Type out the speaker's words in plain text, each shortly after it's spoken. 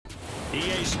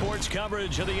EA Sports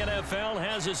coverage of the NFL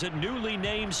has us at newly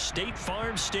named State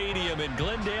Farm Stadium in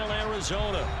Glendale,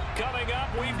 Arizona. Coming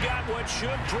up, we've got what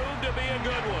should prove to be a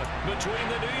good one between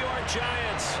the New York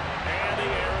Giants and the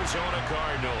Arizona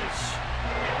Cardinals.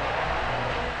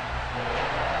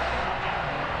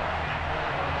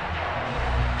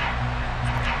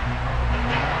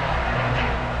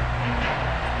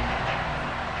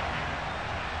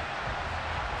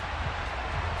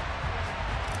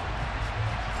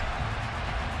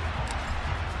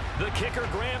 The kicker,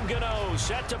 Graham Gano,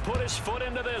 set to put his foot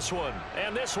into this one.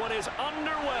 And this one is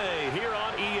underway here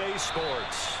on EA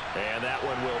Sports. And that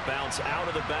one will bounce out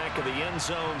of the back of the end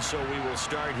zone, so we will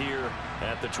start here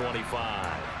at the 25.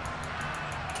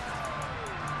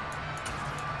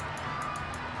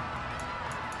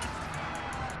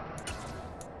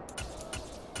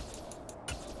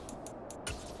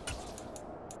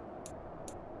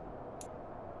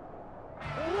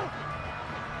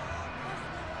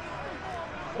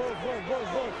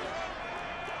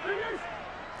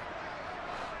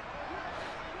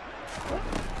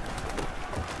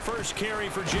 First carry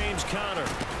for James Conner.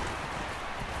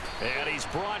 And he's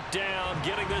brought down,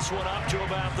 getting this one up to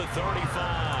about the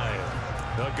 35.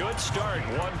 A good start.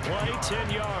 One play,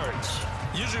 10 yards.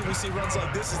 Usually we see runs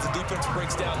like this as the defense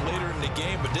breaks down later in the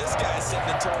game, but this guy's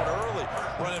setting the tone early,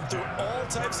 running through all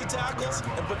types of tackles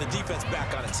and putting the defense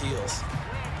back on its heels.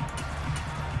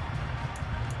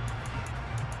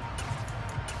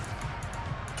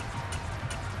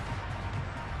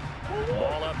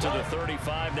 Ball up to the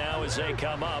 35 now as they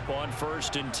come up on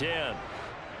 1st and 10.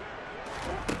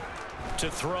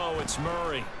 To throw, it's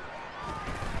Murray.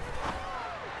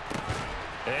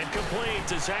 And complete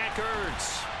to Zach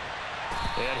Ertz.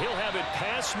 And he'll have it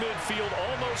past midfield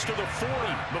almost to the 40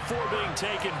 before being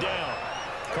taken down.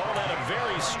 Call that a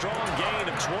very strong gain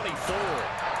of 24.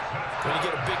 When you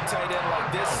get a big tight end like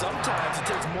this, sometimes it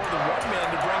takes more than one man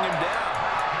to bring him down.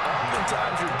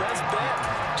 Oftentimes your best bet,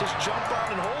 just jump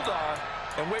on and hold on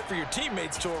and wait for your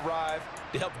teammates to arrive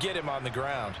to help get him on the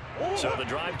ground. So the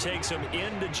drive takes him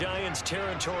into Giants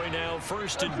territory now.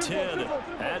 1st and 10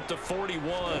 at the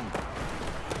 41.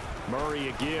 Murray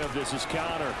a give. This is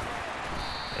Conner.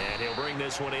 And he'll bring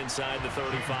this one inside the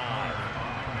 35.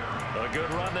 A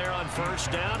good run there on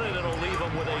 1st down, and it'll leave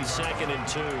him with a 2nd and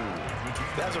 2.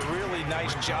 That's a really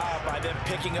nice job by them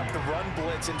picking up the run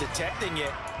blitz and detecting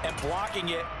it and blocking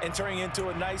it and turning it into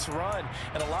a nice run.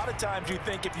 And a lot of times you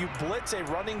think if you blitz a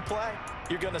running play,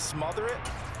 you're going to smother it.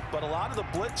 But a lot of the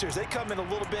blitzers, they come in a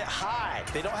little bit high.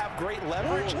 They don't have great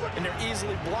leverage, and they're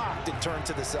easily blocked and turned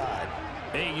to the side.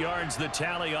 8 yards the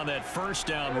tally on that 1st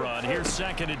down run. Here's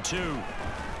 2nd and 2.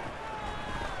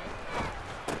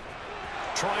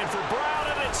 Trying for Brown,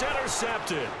 and it's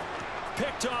intercepted.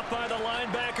 Picked off by the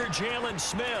linebacker, Jalen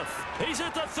Smith. He's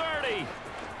at the 30.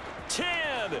 10,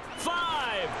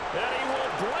 5, and he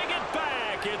will bring it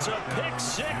back. It's a pick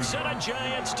 6 and a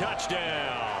Giants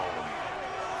touchdown.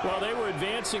 Well, they were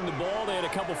advancing the ball. They had a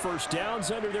couple 1st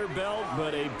downs under their belt,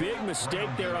 but a big mistake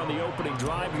there on the opening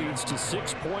drive leads to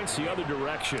 6 points the other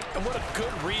direction. And what a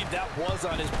good read that was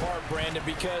on his part, Brandon,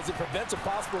 because it prevents a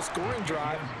possible scoring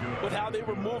drive with how they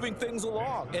were moving things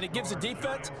along. And it gives the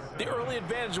defense the early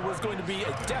advantage. Was going to be a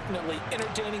definitely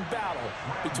entertaining battle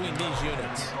between these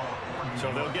units.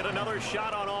 So they'll get another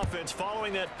shot on offense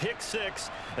following that pick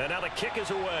 6, and now the kick is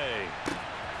away.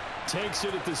 Takes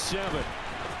it at the 7.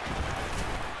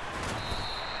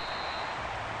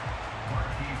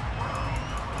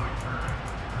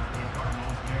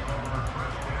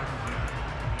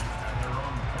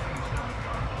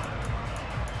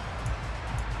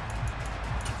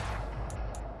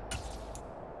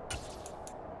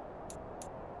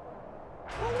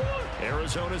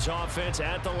 Arizona's offense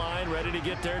at the line, ready to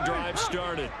get their drive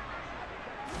started.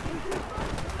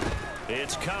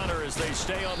 It's Conner as they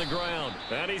stay on the ground.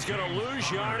 And he's going to lose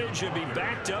yardage and be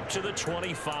backed up to the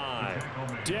 25.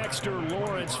 Dexter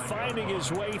Lawrence finding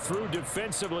his way through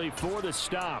defensively for the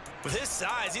stop. With his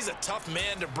size, he's a tough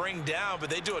man to bring down, but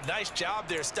they do a nice job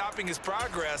there stopping his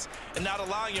progress and not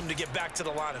allowing him to get back to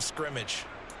the line of scrimmage.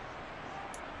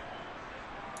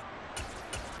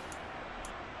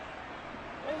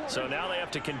 So now they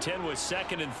have to contend with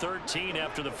 2nd and 13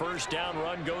 after the 1st down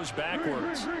run goes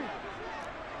backwards.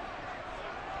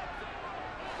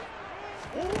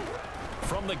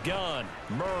 From the gun,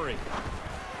 Murray.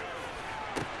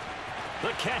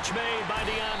 The catch made by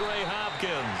DeAndre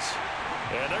Hopkins.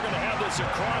 And they're going to have this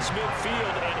across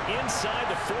midfield and inside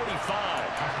the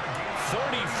 45.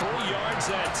 33 yards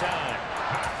that time.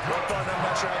 Well, partner, I'm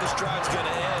not sure how this drive's going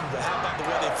to end, but how about the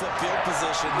way they flip field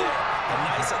position there? A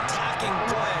nice attacking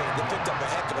play that picked up a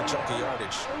heck of a chunk of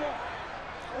yardage.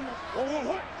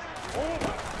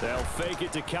 They'll fake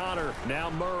it to counter. Now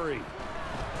Murray.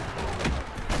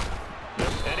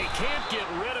 And he can't get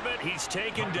rid of it. He's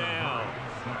taken down.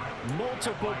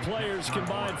 Multiple players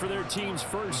combined for their team's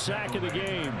first sack of the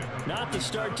game. Not the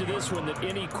start to this one that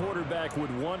any quarterback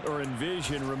would want or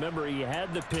envision. Remember, he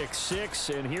had the pick six,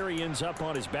 and here he ends up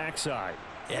on his backside.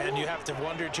 And you have to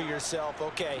wonder to yourself,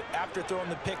 okay, after throwing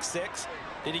the pick six,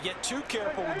 did he get too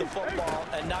careful with the football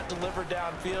and not deliver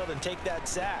downfield and take that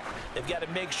sack? They've got to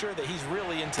make sure that he's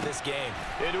really into this game.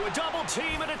 Into a double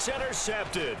team, and it's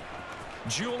intercepted.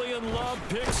 Julian Love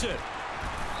picks it.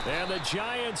 And the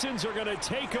Giants are going to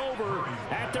take over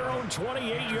at their own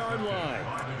 28-yard line.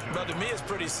 Well, to me, it's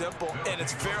pretty simple, and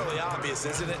it's fairly obvious,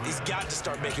 isn't it? He's got to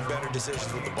start making better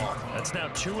decisions with the ball. That's now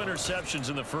 2 interceptions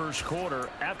in the first quarter.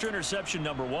 After interception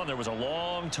number 1, there was a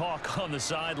long talk on the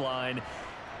sideline.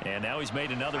 And now he's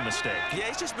made another mistake. Yeah,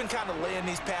 he's just been kind of laying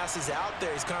these passes out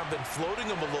there. He's kind of been floating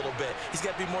them a little bit. He's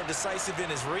got to be more decisive in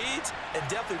his reads and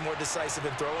definitely more decisive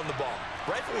in throwing the ball.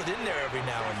 Rifle it in there every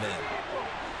now and then.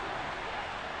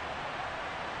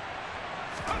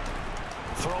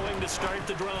 Throwing to start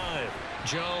the drive.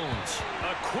 Jones.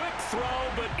 A quick throw,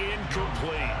 but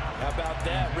incomplete. How about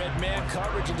that? Red man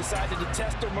coverage and decided to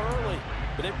test him early.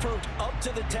 But they proved up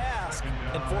to the task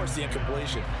and forced the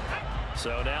incompletion.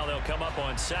 So now they'll come up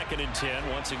on 2nd and 10,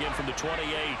 once again from the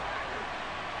 28.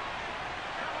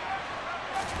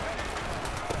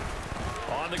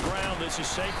 On the ground, this is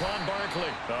Saquon Barkley.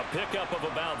 A pickup of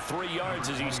about 3 yards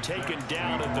as he's taken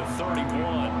down at the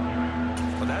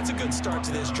 31. Well, that's a good start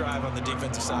to this drive on the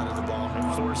defensive side of the ball.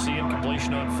 Force the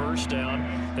incompletion on 1st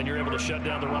down. Then you're able to shut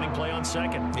down the running play on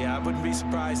 2nd. Yeah, I wouldn't be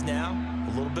surprised now.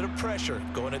 A little bit of pressure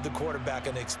going at the quarterback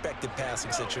in an expected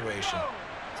passing situation.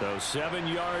 So 7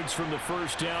 yards from the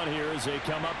 1st down here as they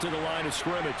come up to the line of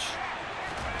scrimmage.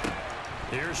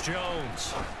 Here's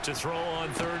Jones to throw on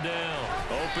 3rd down.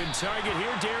 Open target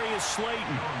here, Darius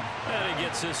Slayton. And he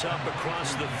gets this up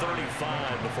across the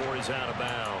 35 before he's out of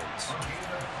bounds.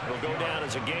 It'll go down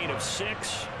as a gain of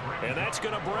 6, and that's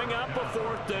going to bring up a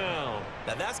 4th down.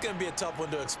 Now that's going to be a tough one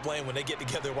to explain when they get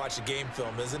together and watch the game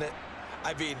film, isn't it?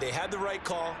 I mean, they had the right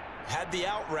call, had the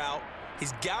out route.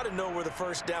 He's got to know where the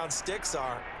 1st down sticks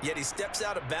are, yet he steps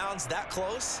out of bounds that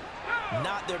close.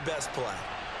 Not their best play.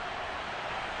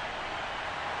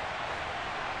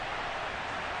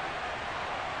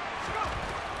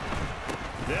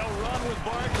 They'll run with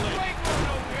Barkley.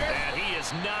 And he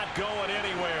is not going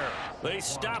anywhere. They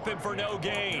stop him for no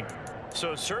gain.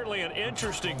 So certainly an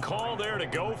interesting call there to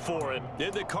go for it.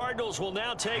 The Cardinals will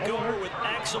now take over with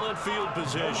excellent field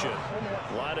position.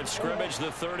 Line of scrimmage,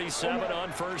 the 37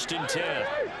 on 1st and 10.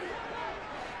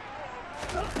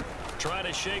 Trying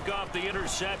to shake off the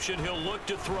interception. He'll look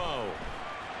to throw.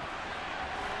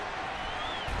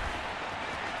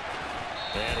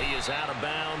 And he is out of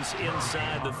bounds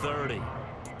inside the 30.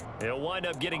 He'll wind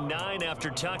up getting 9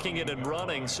 after tucking it and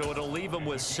running, so it'll leave him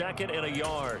with 2nd and a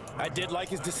yard. I did like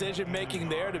his decision-making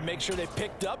there to make sure they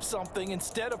picked up something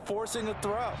instead of forcing a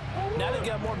throw. Now they've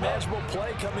got more manageable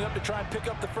play coming up to try and pick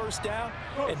up the 1st down,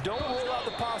 and don't rule out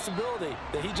the possibility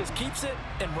that he just keeps it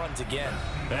and runs again.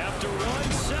 After run,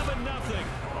 7-0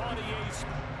 on the A's.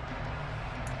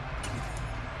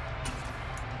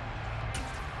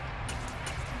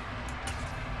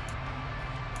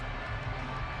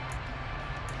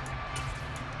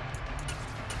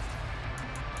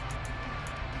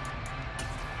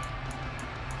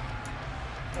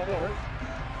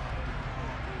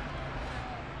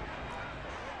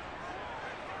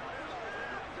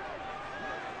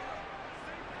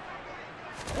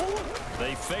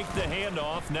 They fake the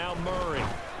handoff. Now Murray.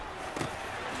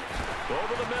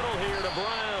 Over the middle here to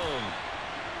Brown.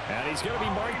 And he's going to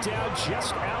be marked down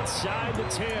just outside the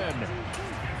 10.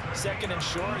 2nd and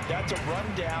short, that's a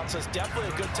rundown, so it's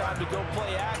definitely a good time to go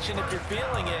play action if you're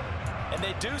feeling it. And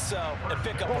they do so and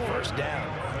pick up a 1st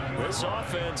down. This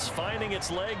offense finding its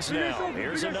legs now.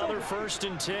 Here's another 1st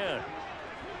and 10.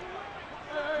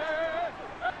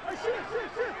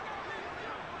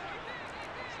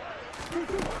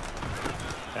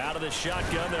 Out of the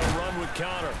shotgun, they'll run with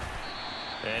counter.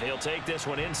 And he'll take this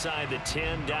one inside the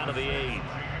 10 down to the 8.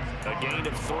 A gain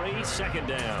of 3, 2nd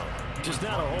down. Just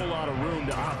not a whole lot of room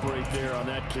to operate there on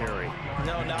that carry.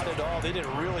 No, not at all. They did a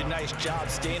really nice job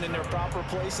staying in their proper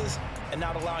places and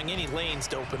not allowing any lanes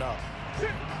to open up.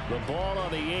 The ball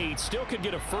on the 8 still could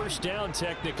get a 1st down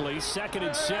technically. 2nd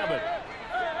and 7.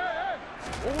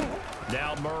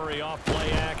 Now Murray off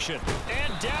play action.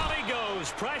 And down he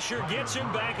goes. Pressure gets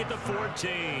him back at the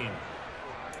 14.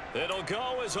 It'll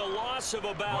go as a loss of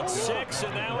about 6,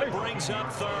 and now it brings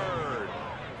up 3rd.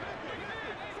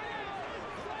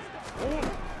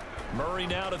 Murray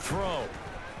now to throw.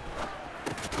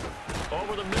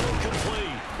 over the middle,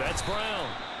 complete. That's Brown.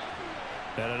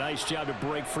 And a nice job to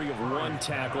break free of one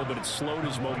tackle, but it slowed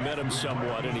his momentum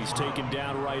somewhat, and he's taken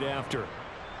down right after.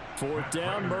 Fourth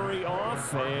down, Murray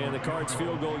off, and the Cards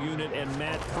field goal unit and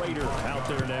Matt Prater out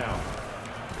there now.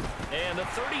 And the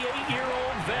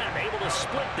 38-year-old vet able to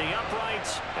split the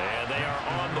uprights, and they are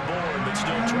on the board, but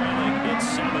still trailing. It's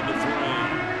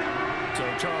 7-3.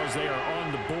 So, Charles, they are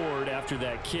on the board after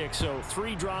that kick. So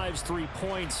 3 drives, 3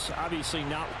 points. Obviously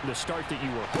not the start that you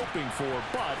were hoping for,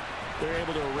 but they're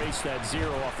able to erase that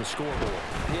 0 off the scoreboard.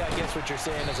 Yeah, I guess what you're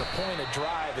saying is a point a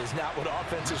drive is not what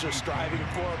offenses are striving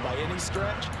for by any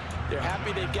stretch. They're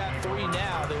happy they've got 3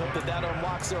 now. They hope that that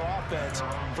unlocks their offense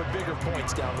for bigger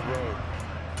points down the road.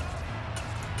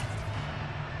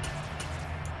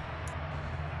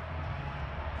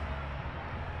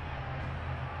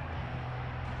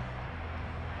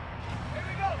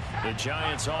 The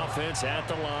Giants offense at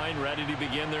the line, ready to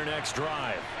begin their next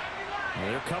drive.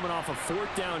 They're coming off a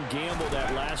 4th down gamble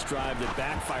that last drive that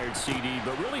backfired CD,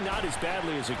 but really not as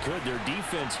badly as it could. Their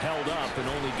defense held up and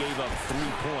only gave up 3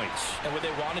 points. And what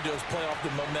they want to do is play off the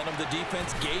momentum the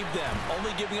defense gave them.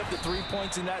 Only giving up the 3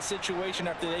 points in that situation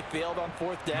after they failed on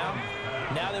 4th down.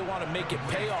 Now they want to make it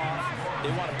pay off.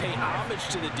 They want to pay homage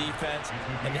to the defense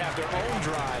and have their own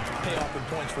drive pay off in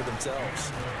points for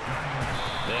themselves.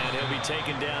 And he'll be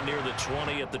taken down near the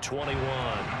 20 at the 21.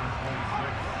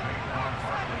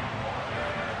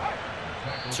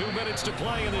 2 minutes to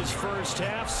play in this first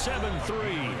half.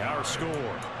 7-3 our score.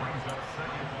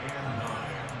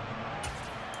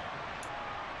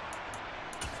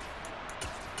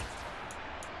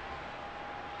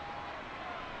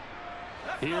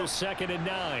 Here's 2nd and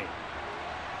 9.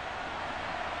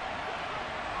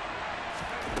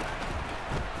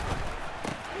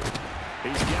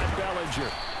 He's got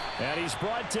Bellinger. And he's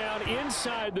brought down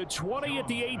inside the 20 at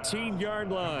the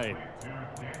 18-yard line.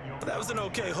 That was an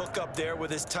okay hook up there with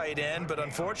his tight end, but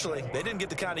unfortunately, they didn't get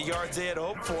the kind of yards they had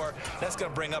hoped for. That's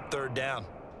going to bring up 3rd down.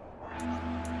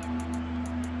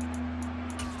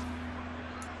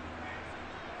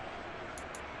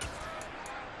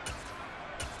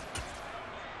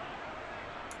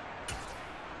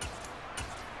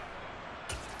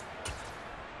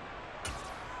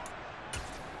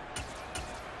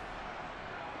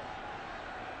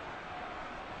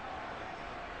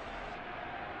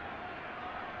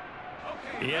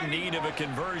 In need of a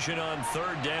conversion on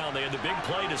 3rd down. They had the big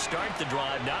play to start the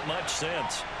drive. Not much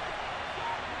sense.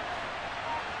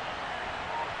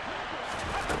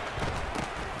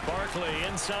 Barkley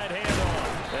inside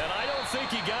handoff. And I don't think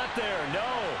he got there.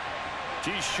 No.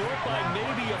 He's short by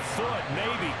maybe a foot.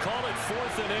 Maybe. Call it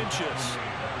 4th and inches.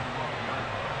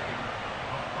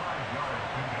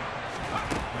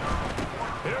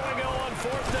 Here we go on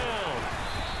 4th down.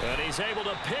 And he's able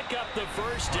to pick up the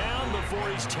first down before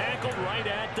he's tackled right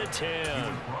at the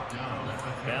 10.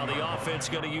 Now the offense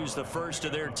going to use the first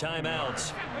of their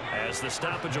timeouts as the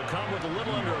stoppage will come with a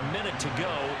little under a minute to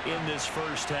go in this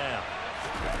first half.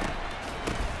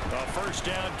 A first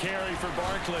down carry for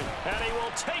Barkley, and he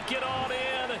will take it on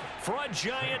in for a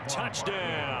Giant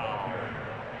touchdown.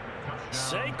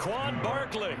 Saquon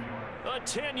Barkley. A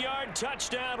 10-yard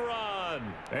touchdown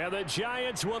run. And the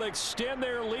Giants will extend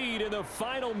their lead in the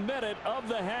final minute of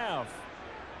the half.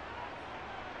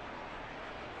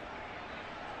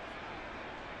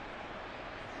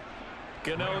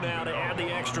 Gano now to add the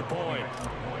extra point.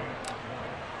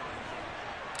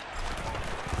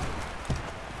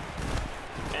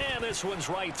 And this one's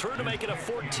right through to make it a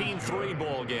 14-3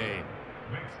 ball game.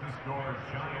 Makes the score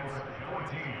Giants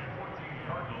 14,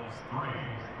 Cardinals 3.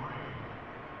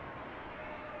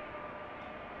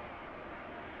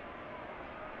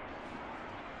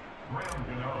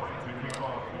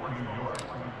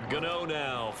 Gano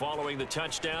now following the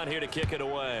touchdown here to kick it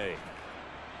away.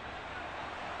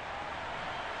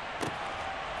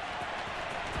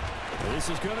 This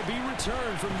is going to be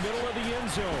returned from the middle of the end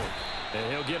zone.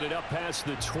 And he'll get it up past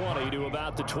the 20 to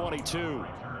about the 22.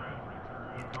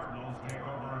 The Cardinals take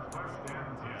over 1st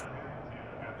and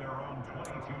 10 at their own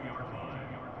 22-yard line.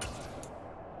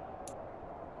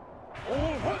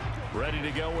 Ready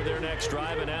to go with their next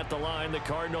drive, and at the line, the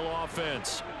Cardinal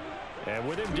offense. And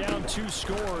with him down 2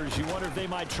 scores, you wonder if they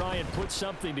might try and put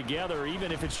something together,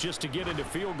 even if it's just to get into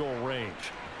field goal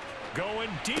range. Going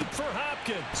deep for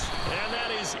Hopkins, and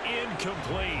that is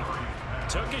incomplete.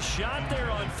 Took a shot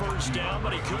there on 1st down,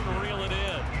 but he couldn't reel it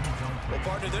in. Well,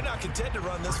 partner, they're not content to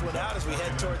run this one out as we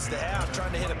head towards the half,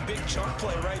 trying to hit a big chunk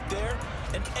play right there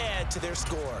and add to their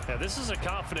score. Yeah, this is a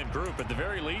confident group. At the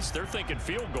very least, they're thinking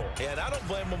field goal. Yeah, and I don't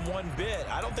blame them one bit.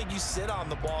 I don't think you sit on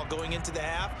the ball going into the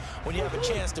half when you have a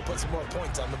chance to put some more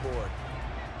points on the board.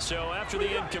 So after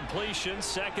the incompletion,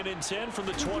 2nd and 10 from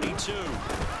the 22.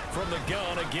 From the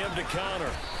gun, a give to Connor.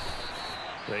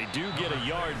 They do get a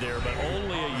yard there, but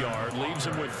only a yard. Leaves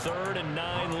them with 3rd and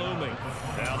 9 looming.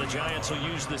 Now the Giants will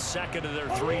use the second of their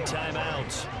 3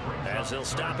 timeouts as they'll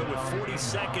stop it with 40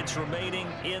 seconds remaining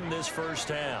in this first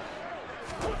half.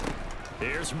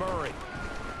 Here's Murray.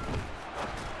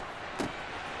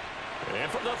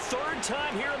 And for the 3rd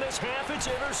time here in this half, it's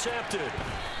intercepted.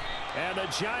 And the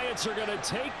Giants are going to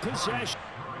take possession.